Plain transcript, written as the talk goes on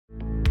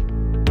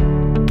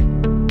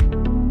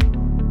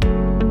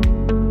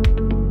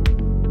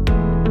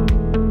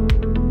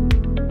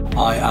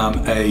I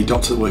am a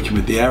doctor working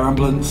with the air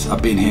ambulance.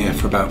 I've been here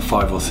for about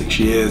 5 or 6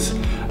 years,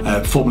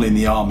 formerly in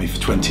the army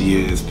for 20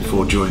 years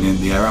before joining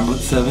the air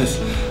ambulance service,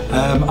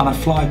 and I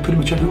fly pretty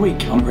much every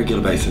week on a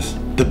regular basis.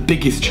 The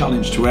biggest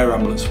challenge to air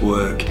ambulance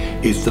work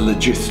is the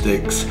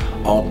logistics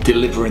of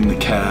delivering the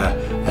care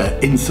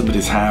in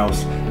somebody's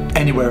house,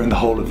 anywhere in the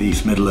whole of the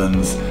East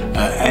Midlands,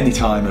 any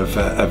time of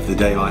the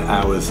daylight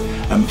hours,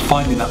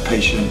 finding that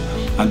patient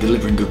and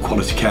delivering good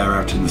quality care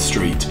out in the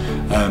street.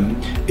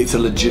 It's a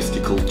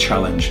logistical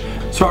challenge.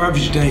 So our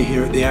average day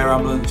here at the air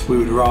ambulance, we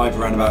would arrive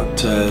around about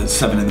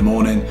 7 in the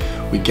morning.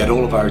 We'd get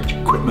all of our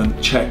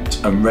equipment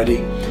checked and ready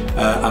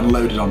and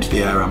loaded onto the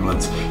air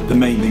ambulance. The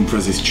main thing for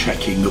us is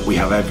checking that we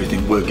have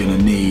everything we're going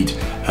to need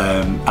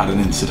at an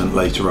incident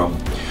later on.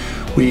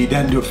 We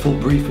then do a full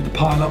brief with the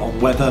pilot on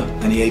weather,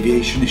 any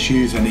aviation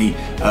issues, any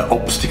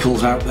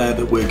obstacles out there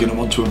that we're going to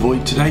want to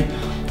avoid today,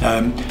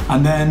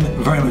 and then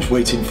very much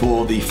waiting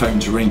for the phone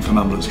to ring from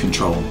ambulance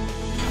control.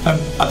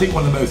 I think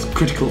one of the most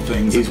critical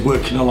things is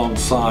working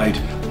alongside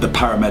the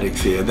paramedics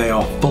here. They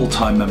are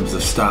full-time members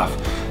of staff.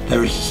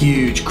 They're a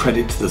huge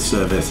credit to the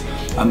service,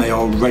 and they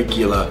are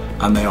regular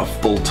and they are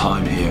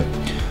full-time here.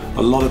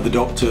 A lot of the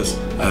doctors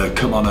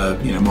come on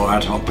a more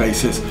ad hoc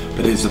basis,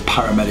 but it is the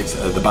paramedics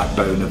that are the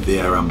backbone of the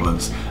air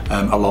ambulance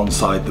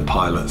alongside the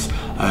pilots.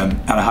 And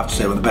I have to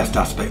say, one of the best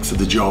aspects of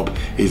the job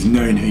is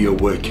knowing who you're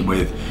working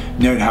with,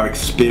 knowing how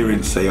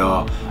experienced they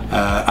are,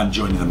 and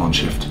joining them on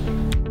shift.